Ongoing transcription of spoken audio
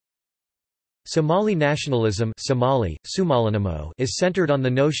Somali nationalism Somali, Sumalinamo, is centered on the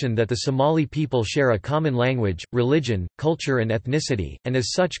notion that the Somali people share a common language, religion, culture and ethnicity, and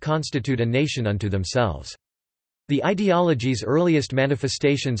as such constitute a nation unto themselves. The ideology's earliest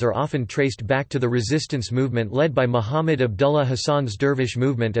manifestations are often traced back to the resistance movement led by Muhammad Abdullah Hassan's dervish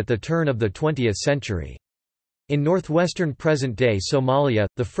movement at the turn of the 20th century. In northwestern present-day Somalia,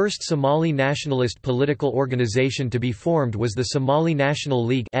 the first Somali nationalist political organization to be formed was the Somali National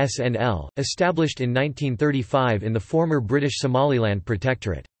League (SNL), established in 1935 in the former British Somaliland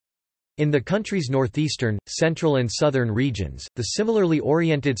Protectorate. In the country's northeastern, central and southern regions, the similarly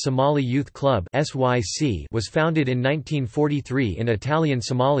oriented Somali Youth Club (SYC) was founded in 1943 in Italian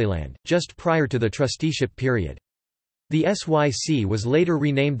Somaliland, just prior to the trusteeship period. The SYC was later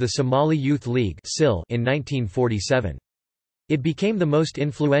renamed the Somali Youth League in 1947. It became the most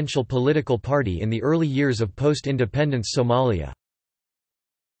influential political party in the early years of post-independence Somalia.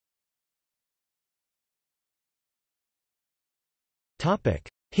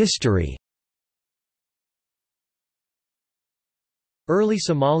 History. Early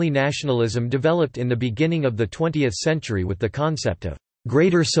Somali nationalism developed in the beginning of the 20th century with the concept of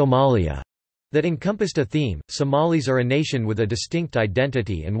Greater Somalia that encompassed a theme: Somalis are a nation with a distinct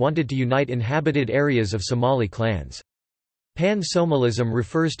identity and wanted to unite inhabited areas of Somali clans. Pan-Somalism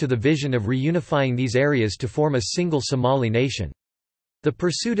refers to the vision of reunifying these areas to form a single Somali nation. The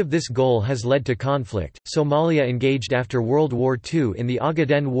pursuit of this goal has led to conflict. Somalia engaged after World War II in the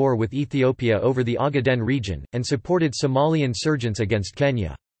Ogaden War with Ethiopia over the Ogaden region, and supported Somali insurgents against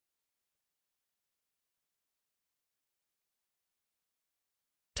Kenya.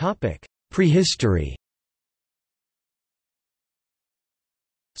 Prehistory.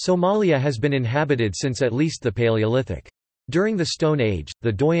 Somalia has been inhabited since at least the Paleolithic. During the Stone Age,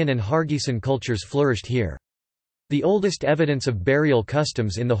 the Doyan and Hargesan cultures flourished here. The oldest evidence of burial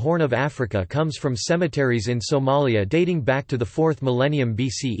customs in the Horn of Africa comes from cemeteries in Somalia dating back to the 4th millennium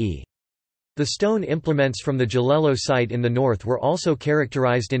BCE. The stone implements from the Jalelo site in the north were also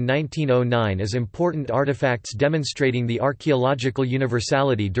characterized in 1909 as important artifacts demonstrating the archaeological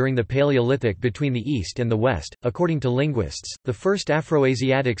universality during the Paleolithic between the East and the West. According to linguists, the first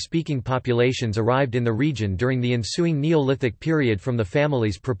Afroasiatic speaking populations arrived in the region during the ensuing Neolithic period from the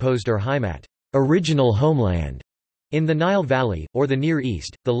family's proposed Urheimat, original homeland, in the Nile Valley, or the Near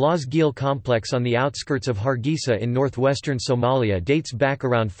East. The Las Gil complex on the outskirts of Hargeisa in northwestern Somalia dates back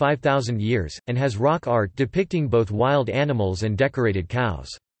around 5,000 years, and has rock art depicting both wild animals and decorated cows.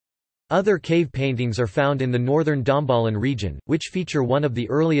 Other cave paintings are found in the northern Dambalan region, which feature one of the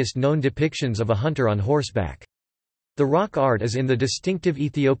earliest known depictions of a hunter on horseback. The rock art is in the distinctive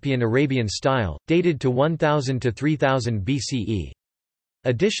Ethiopian Arabian style, dated to 1000 to 3000 BCE.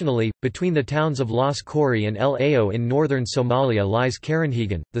 Additionally, between the towns of Las Kori and El Ao in northern Somalia lies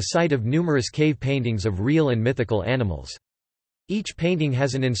Karanhigan, the site of numerous cave paintings of real and mythical animals. Each painting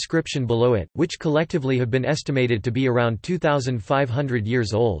has an inscription below it, which collectively have been estimated to be around 2,500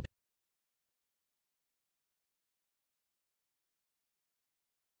 years old.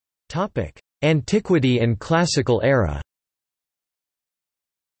 Antiquity and Classical era.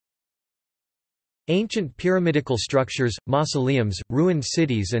 Ancient pyramidical structures, mausoleums, ruined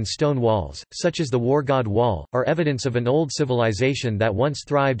cities and stone walls, such as the Wargad Wall, are evidence of an old civilization that once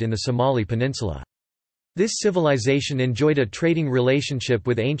thrived in the Somali peninsula. This civilization enjoyed a trading relationship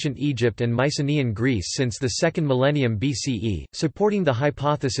with ancient Egypt and Mycenaean Greece since the 2nd millennium BCE, supporting the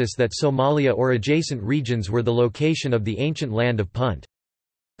hypothesis that Somalia or adjacent regions were the location of the ancient land of Punt.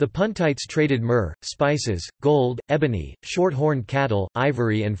 The Puntites traded myrrh, spices, gold, ebony, short-horned cattle,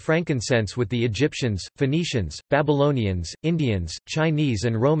 ivory and frankincense with the Egyptians, Phoenicians, Babylonians, Indians, Chinese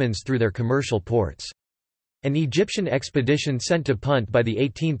and Romans through their commercial ports. An Egyptian expedition sent to Punt by the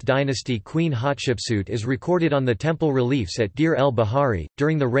 18th dynasty Queen Hatshepsut is recorded on the temple reliefs at Deir el-Bahari,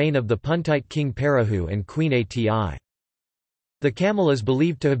 during the reign of the Puntite king Parahu and Queen Ati. The camel is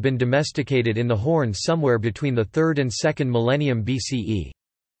believed to have been domesticated in the Horn somewhere between the 3rd and 2nd millennium BCE.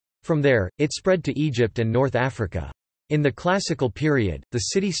 From there, it spread to Egypt and North Africa. In the Classical period, the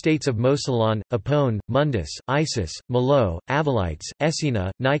city-states of Mosolon, Apone, Mundus, Isis, Malo, Avilites,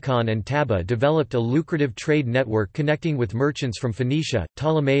 Essina, Nikon and Taba developed a lucrative trade network connecting with merchants from Phoenicia,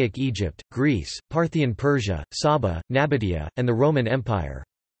 Ptolemaic Egypt, Greece, Parthian Persia, Saba, Nabatea, and the Roman Empire.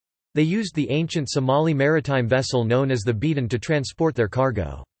 They used the ancient Somali maritime vessel known as the Beaten to transport their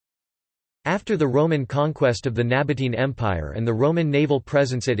cargo. After the Roman conquest of the Nabatean Empire and the Roman naval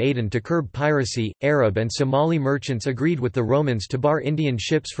presence at Aden to curb piracy, Arab and Somali merchants agreed with the Romans to bar Indian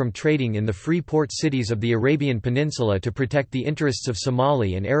ships from trading in the free port cities of the Arabian Peninsula to protect the interests of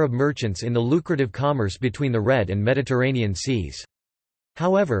Somali and Arab merchants in the lucrative commerce between the Red and Mediterranean seas.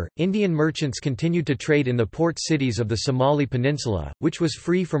 However, Indian merchants continued to trade in the port cities of the Somali Peninsula, which was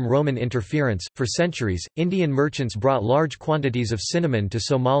free from Roman interference. For centuries, Indian merchants brought large quantities of cinnamon to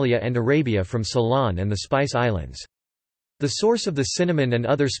Somalia and Arabia from Ceylon and the Spice Islands. The source of the cinnamon and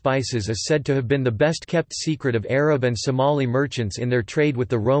other spices is said to have been the best kept secret of Arab and Somali merchants in their trade with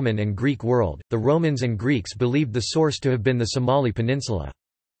the Roman and Greek world. The Romans and Greeks believed the source to have been the Somali Peninsula.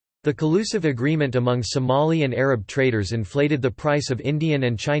 The collusive agreement among Somali and Arab traders inflated the price of Indian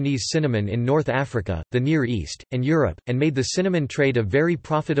and Chinese cinnamon in North Africa, the Near East, and Europe, and made the cinnamon trade a very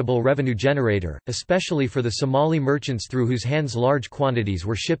profitable revenue generator, especially for the Somali merchants through whose hands large quantities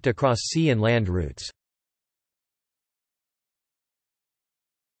were shipped across sea and land routes.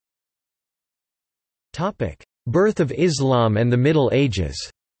 Birth of Islam and the Middle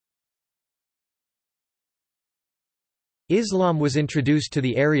Ages. Islam was introduced to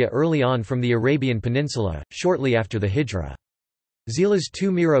the area early on from the Arabian Peninsula, shortly after the Hijra. Zila's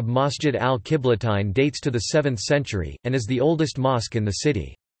two-mihrab Masjid al-Qiblatain dates to the 7th century, and is the oldest mosque in the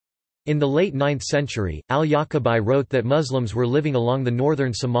city. In the late 9th century, al-Yaqubi wrote that Muslims were living along the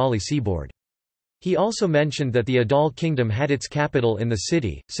northern Somali seaboard. He also mentioned that the Adal kingdom had its capital in the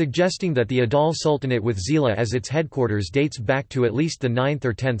city, suggesting that the Adal Sultanate with Zila as its headquarters dates back to at least the 9th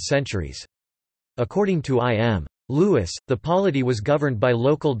or 10th centuries. According to I.M. Lewis, the polity was governed by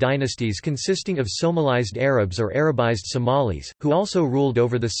local dynasties consisting of Somalized Arabs or Arabized Somalis, who also ruled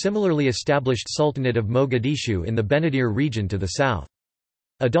over the similarly established Sultanate of Mogadishu in the Benadir region to the south.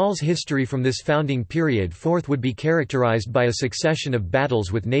 Adal's history from this founding period forth would be characterized by a succession of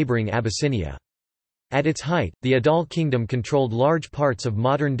battles with neighboring Abyssinia. At its height, the Adal kingdom controlled large parts of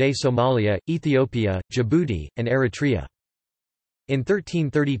modern-day Somalia, Ethiopia, Djibouti, and Eritrea. In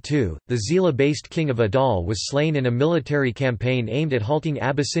 1332, the Zila-based king of Adal was slain in a military campaign aimed at halting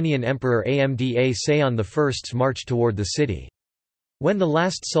Abyssinian Emperor Amda Sayon I's march toward the city. When the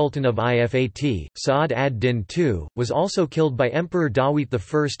last sultan of Ifat, Sa'ad ad-Din II, was also killed by Emperor Dawit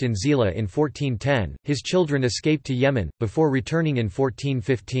I in Zila in 1410, his children escaped to Yemen, before returning in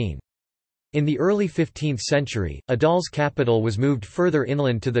 1415. In the early 15th century, Adal's capital was moved further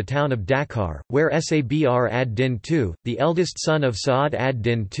inland to the town of Dakar, where Sabr ad-Din II, the eldest son of Sa'ad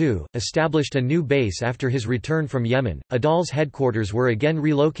ad-Din II, established a new base after his return from Yemen. Adal's headquarters were again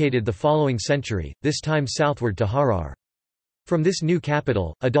relocated the following century, this time southward to Harar. From this new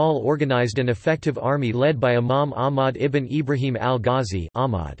capital, Adal organized an effective army led by Imam Ahmad ibn Ibrahim al-Ghazi,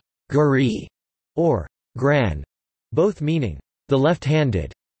 Ahmad Guri, or Gran, both meaning the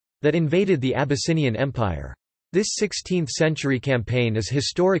left-handed, that invaded the Abyssinian Empire. This 16th-century campaign is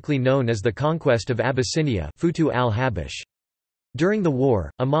historically known as the Conquest of Abyssinia, Futu al-Habash. During the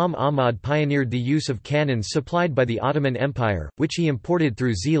war, Imam Ahmad pioneered the use of cannons supplied by the Ottoman Empire, which he imported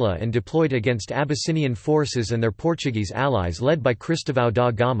through Zila and deployed against Abyssinian forces and their Portuguese allies led by Cristóvão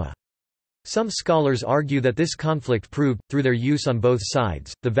da Gama. Some scholars argue that this conflict proved, through their use on both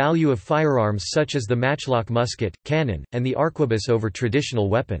sides, the value of firearms such as the matchlock musket, cannon, and the arquebus over traditional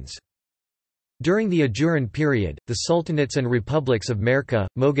weapons. During the Ajuran period, the sultanates and republics of Merka,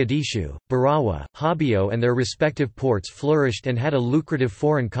 Mogadishu, Barawa, Hobyo and their respective ports flourished and had a lucrative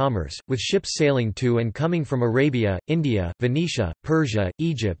foreign commerce, with ships sailing to and coming from Arabia, India, Venetia, Persia,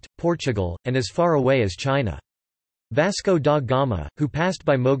 Egypt, Portugal, and as far away as China. Vasco da Gama, who passed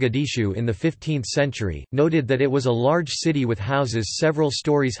by Mogadishu in the 15th century, noted that it was a large city with houses several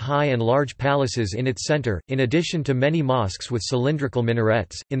stories high and large palaces in its center, in addition to many mosques with cylindrical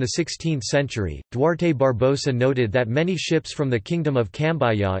minarets. In the 16th century, Duarte Barbosa noted that many ships from the kingdom of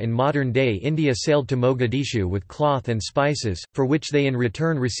Cambaya in modern-day India sailed to Mogadishu with cloth and spices, for which they in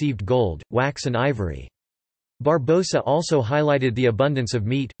return received gold, wax and ivory. Barbosa also highlighted the abundance of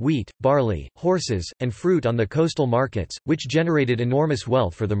meat, wheat, barley, horses, and fruit on the coastal markets, which generated enormous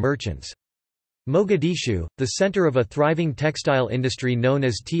wealth for the merchants. Mogadishu, the center of a thriving textile industry known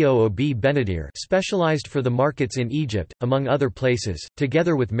as Toob Benadir, specialized for the markets in Egypt, among other places,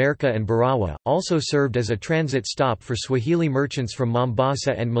 together with Merka and Barawa, also served as a transit stop for Swahili merchants from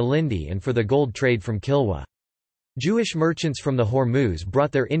Mombasa and Malindi and for the gold trade from Kilwa. Jewish merchants from the Hormuz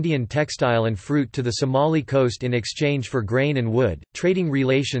brought their Indian textile and fruit to the Somali coast in exchange for grain and wood. Trading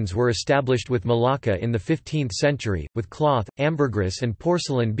relations were established with Malacca in the 15th century, with cloth, ambergris, and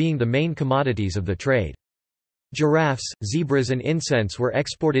porcelain being the main commodities of the trade. Giraffes, zebras, and incense were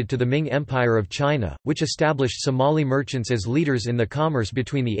exported to the Ming Empire of China, which established Somali merchants as leaders in the commerce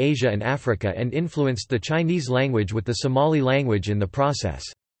between the Asia and Africa and influenced the Chinese language with the Somali language in the process.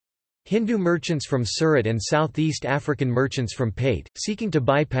 Hindu merchants from Surat and Southeast African merchants from Pate, seeking to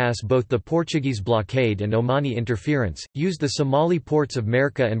bypass both the Portuguese blockade and Omani interference, used the Somali ports of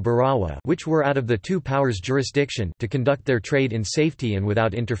Merka and Barawa, which were out of the two powers' jurisdiction, to conduct their trade in safety and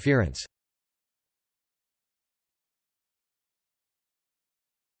without interference.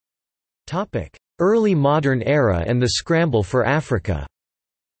 Early modern era and the scramble for Africa.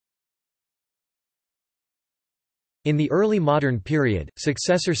 In the early modern period,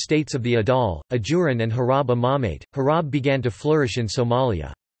 successor states of the Adal, Ajuran and Harab Imamate, Harab began to flourish in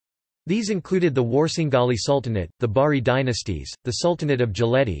Somalia. These included the Warsangali Sultanate, the Bari dynasties, the Sultanate of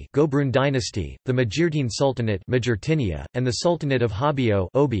Jaleti Gobrun dynasty, the Majirtine Sultanate Majortinia, and the Sultanate of Habio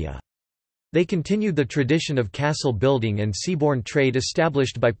Obia. They continued the tradition of castle building and seaborne trade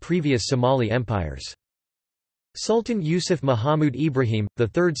established by previous Somali empires. Sultan Yusuf Muhammad Ibrahim, the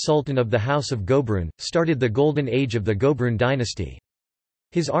third sultan of the House of Gobrun, started the golden age of the Gobrun dynasty.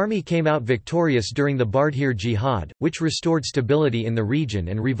 His army came out victorious during the Bardhir Jihad, which restored stability in the region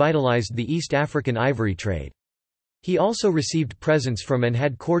and revitalized the East African ivory trade. He also received presents from and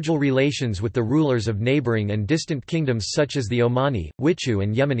had cordial relations with the rulers of neighboring and distant kingdoms such as the Omani, Wichu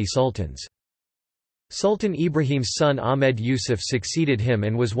and Yemeni sultans. Sultan Ibrahim's son Ahmed Yusuf succeeded him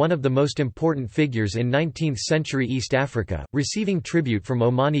and was one of the most important figures in 19th-century East Africa, receiving tribute from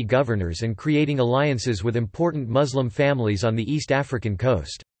Omani governors and creating alliances with important Muslim families on the East African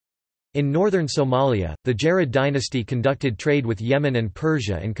coast. In northern Somalia, the Jared dynasty conducted trade with Yemen and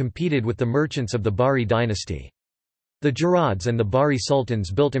Persia and competed with the merchants of the Bari dynasty. The Jarads and the Bari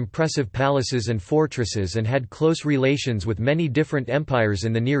sultans built impressive palaces and fortresses and had close relations with many different empires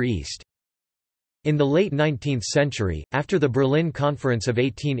in the Near East. In the late 19th century, after the Berlin Conference of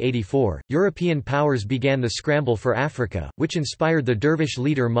 1884, European powers began the scramble for Africa, which inspired the dervish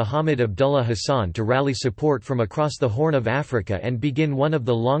leader Muhammad Abdullah Hassan to rally support from across the Horn of Africa and begin one of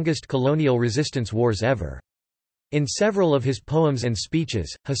the longest colonial resistance wars ever. In several of his poems and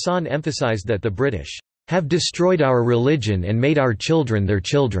speeches, Hassan emphasized that the British have destroyed our religion and made our children their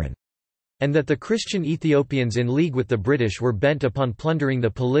children, and that the Christian Ethiopians in league with the British were bent upon plundering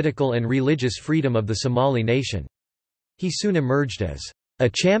the political and religious freedom of the Somali nation. He soon emerged as a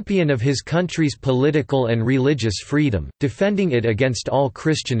champion of his country's political and religious freedom, defending it against all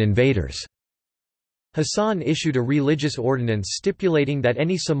Christian invaders. Hassan issued a religious ordinance stipulating that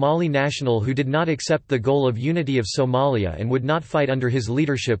any Somali national who did not accept the goal of unity of Somalia and would not fight under his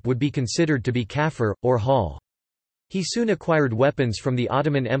leadership would be considered to be kafir, or hal. He soon acquired weapons from the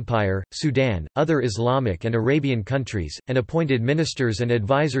Ottoman Empire, Sudan, other Islamic and Arabian countries, and appointed ministers and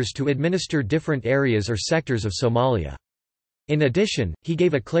advisors to administer different areas or sectors of Somalia. In addition, he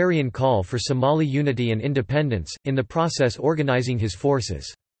gave a clarion call for Somali unity and independence, in the process organizing his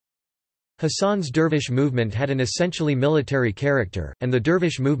forces. Hassan's dervish movement had an essentially military character, and the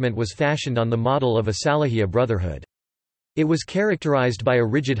dervish movement was fashioned on the model of a Salahiyya brotherhood. It was characterized by a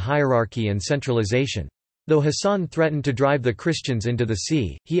rigid hierarchy and centralization. Though Hassan threatened to drive the Christians into the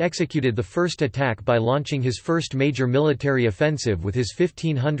sea, he executed the first attack by launching his first major military offensive with his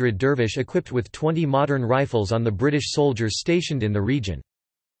 1,500 dervish equipped with 20 modern rifles on the British soldiers stationed in the region.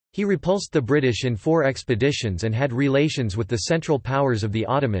 He repulsed the British in 4 expeditions and had relations with the Central Powers of the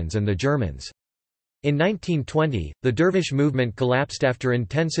Ottomans and the Germans. In 1920, the dervish movement collapsed after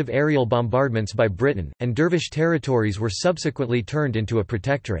intensive aerial bombardments by Britain, and dervish territories were subsequently turned into a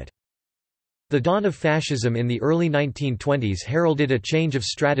protectorate. The dawn of fascism in the early 1920s heralded a change of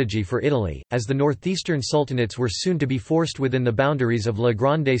strategy for Italy, as the northeastern sultanates were soon to be forced within the boundaries of La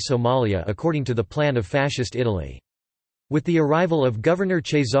Grande Somalia according to the plan of Fascist Italy. With the arrival of Governor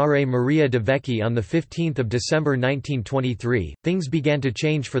Cesare Maria de Vecchi on 15 December 1923, things began to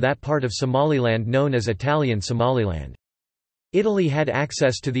change for that part of Somaliland known as Italian Somaliland. Italy had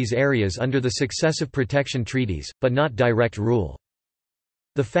access to these areas under the successive protection treaties, but not direct rule.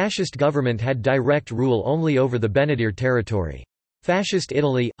 The fascist government had direct rule only over the Benadir territory. Fascist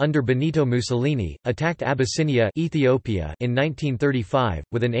Italy, under Benito Mussolini, attacked Abyssinia Ethiopia in 1935,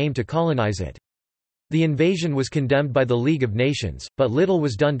 with an aim to colonize it. The invasion was condemned by the League of Nations, but little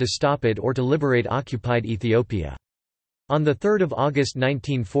was done to stop it or to liberate occupied Ethiopia. On 3 August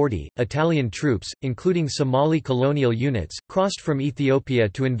 1940, Italian troops, including Somali colonial units, crossed from Ethiopia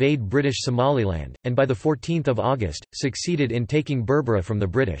to invade British Somaliland, and by 14 August, succeeded in taking Berbera from the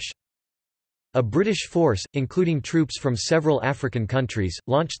British. A British force, including troops from several African countries,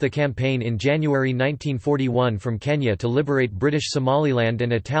 launched the campaign in January 1941 from Kenya to liberate British Somaliland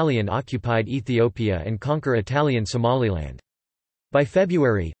and Italian-occupied Ethiopia and conquer Italian Somaliland. By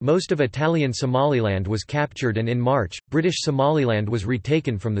February, most of Italian Somaliland was captured and in March, British Somaliland was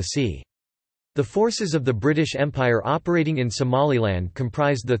retaken from the sea. The forces of the British Empire operating in Somaliland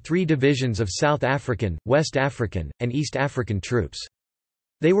comprised the three divisions of South African, West African, and East African troops.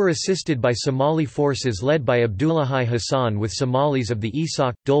 They were assisted by Somali forces led by Abdullahi Hassan, with Somalis of the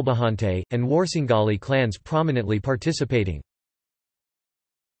Isaaq, Dhulbahante, and Warsangali clans prominently participating.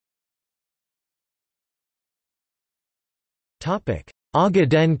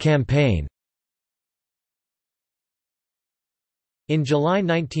 Ogaden campaign. In July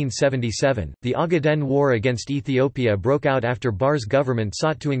 1977, the Ogaden War against Ethiopia broke out after Barre's government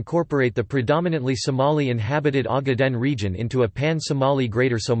sought to incorporate the predominantly Somali-inhabited Ogaden region into a pan-Somali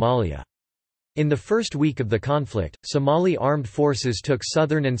Greater Somalia. In the first week of the conflict, Somali armed forces took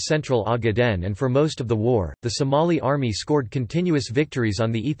southern and central Ogaden, and for most of the war, the Somali army scored continuous victories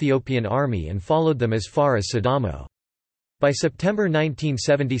on the Ethiopian army and followed them as far as Sidamo. By September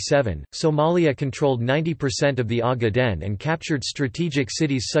 1977, Somalia controlled 90% of the Ogaden and captured strategic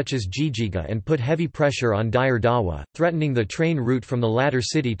cities such as Jijiga and put heavy pressure on Dire Dawa, threatening the train route from the latter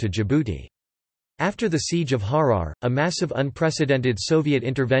city to Djibouti. After the siege of Harar, a massive unprecedented Soviet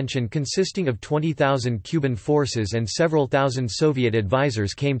intervention consisting of 20,000 Cuban forces and several thousand Soviet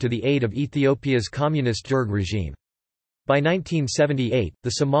advisors came to the aid of Ethiopia's communist Derg regime. By 1978,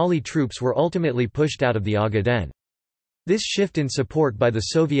 the Somali troops were ultimately pushed out of the Ogaden. This shift in support by the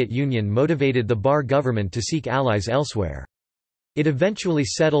Soviet Union motivated the Barre government to seek allies elsewhere. It eventually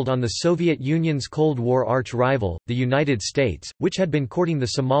settled on the Soviet Union's Cold War arch-rival, the United States, which had been courting the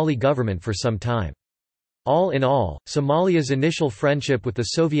Somali government for some time. All in all, Somalia's initial friendship with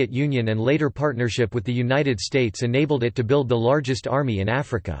the Soviet Union and later partnership with the United States enabled it to build the largest army in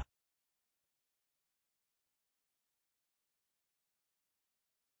Africa.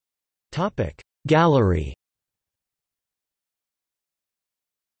 Gallery.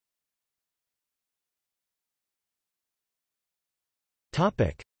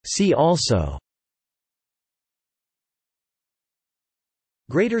 See also: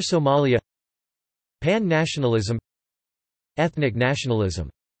 Greater Somalia, Pan-nationalism, Ethnic nationalism.